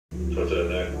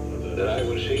that I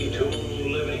would see two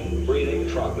living, breathing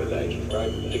troglodytes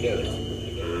right together.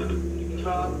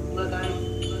 Troglodyte?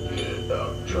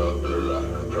 Yeah,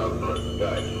 troglodyte.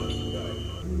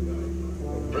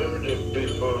 Primitive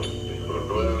people who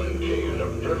dwell in caves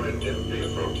are primitive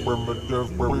people. Primitive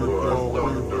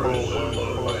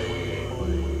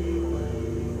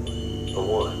For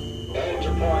what?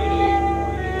 Answer point A.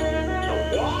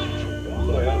 What?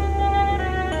 Well,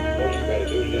 all you gotta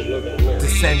do is just look at where.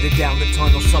 Descended down the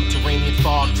tunnel, subterranean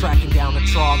fog, tracking down a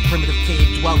trog, primitive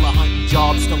cave dweller, hunting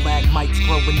jobs, stalagmites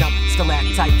growing up,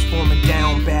 stalactites forming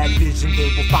down, bad vision, they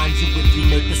will find you if you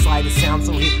make the slightest sound,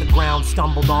 so hit the ground,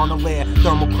 stumbled on a lair,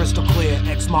 thermal crystal clear,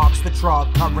 X marks the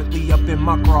trog, currently up in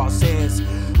my crosshairs.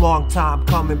 Long time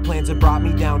coming, plans have brought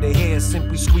me down to here,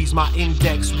 simply squeeze my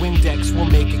index, windex will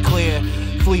make it clear.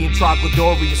 Fleeing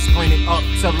Troglodoria, sprinting up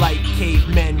to light.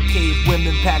 Cavemen, cave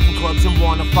women, packing clubs and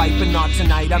wanna fight, but not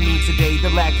tonight. I mean today, the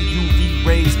lack of UV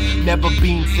rays. Never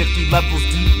been 50 levels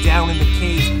deep down in the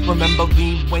caves. Remember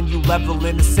lean when you level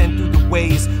and ascend through the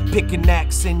ways. Pick an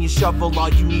axe and you shovel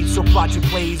all you need, so plot your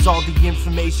plays. All the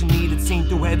information needed seen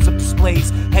through heads up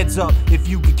displays. Heads up, if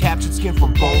you get captured, skin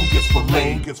from bone gets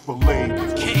filleted.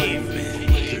 Cavemen.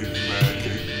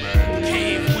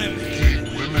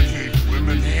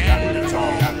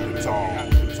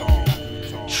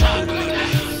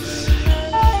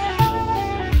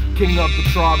 King of the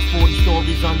trogs, 40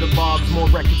 stories under logs, more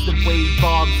records than wave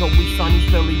bogs. Always sunny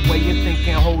Philly, way you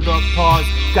thinking, hold up, pause.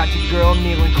 Got your girl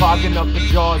kneeling, clogging up the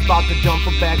jaws. About to dump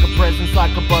a bag of presents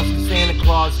like a busted Santa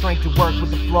Claus. Strength to work with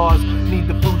the flaws, need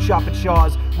the food shop at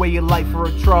Shaw's. Weigh your life for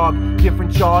a trog,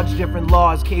 different charge, different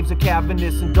laws. Caves are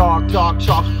cavernous and dark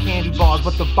chocolate candy bars.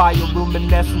 But the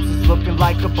bioluminescence is looking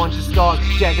like a bunch of stars.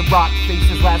 Jagged rock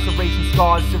faces, laceration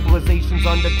scars. Civilizations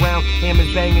underground,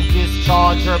 hammers banging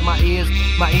discharge. Hurt my ears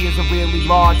are really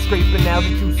large. Scraping out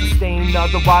to sustain,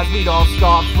 otherwise we'd all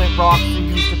starve. Flint rocks are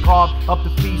used to carve up the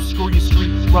feast. Screw your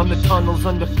street, run the tunnels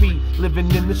under feet. Living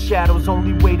in the shadows,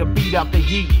 only way to beat out the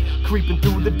heat. Creeping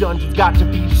through the dungeons, got to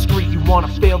be discreet. You wanna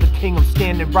fail the king, I'm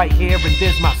standing right here and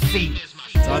there's my seat.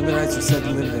 Troglodytes are said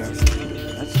to live there.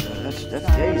 That's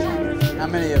days. How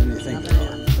many of them do you think there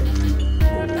are?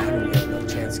 I don't have no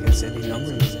chance against any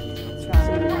number.